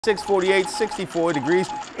648, 64 degrees.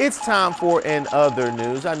 It's time for In Other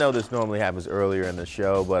News. I know this normally happens earlier in the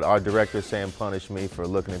show, but our director Sam punished me for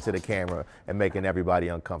looking into the camera and making everybody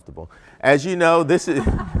uncomfortable. As you know, this is...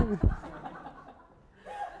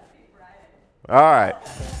 All right,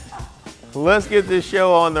 let's get this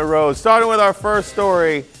show on the road. Starting with our first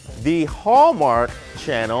story, the Hallmark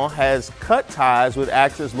Channel has cut ties with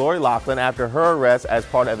actress Lori Loughlin after her arrest as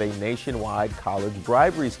part of a nationwide college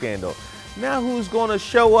bribery scandal. Now who's going to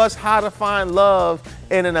show us how to find love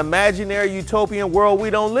in an imaginary utopian world we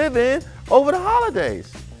don't live in over the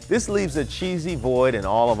holidays? This leaves a cheesy void in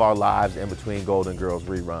all of our lives in between Golden Girls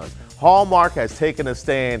reruns. Hallmark has taken a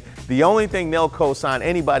stand. The only thing they'll co-sign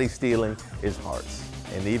anybody stealing is hearts.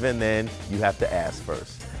 And even then, you have to ask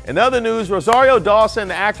first. In other news, Rosario Dawson,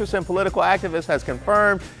 the actress and political activist, has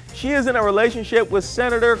confirmed she is in a relationship with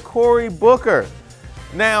Senator Cory Booker.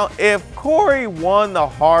 Now, if Cory won the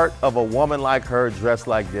heart of a woman like her dressed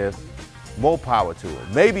like this, more power to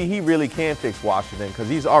him. Maybe he really can fix Washington because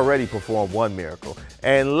he's already performed one miracle.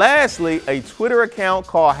 And lastly, a Twitter account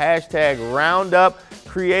called #Roundup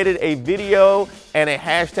created a video and a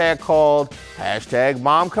hashtag called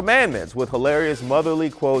 #MomCommandments with hilarious motherly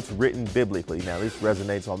quotes written biblically. Now, this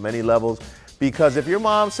resonates on many levels, because if your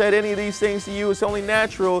mom said any of these things to you, it's only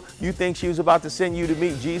natural you think she was about to send you to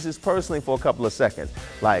meet Jesus personally for a couple of seconds.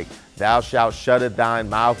 Like, thou shalt shutteth thine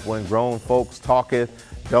mouth when grown folks talketh.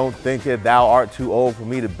 Don't thinketh thou art too old for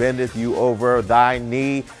me to bendeth you over thy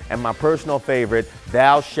knee. And my personal favorite,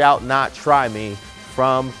 thou shalt not try me,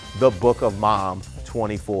 from the Book of Mom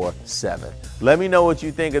 24/7. Let me know what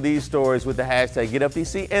you think of these stories with the hashtag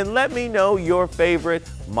GetUpDC, and let me know your favorite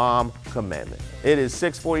mom commandment. It is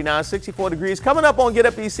 6:49, 64 degrees. Coming up on Get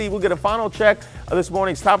Up DC, we'll get a final check of this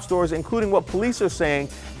morning's top stories, including what police are saying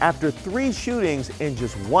after 3 shootings in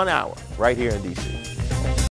just 1 hour right here in DC.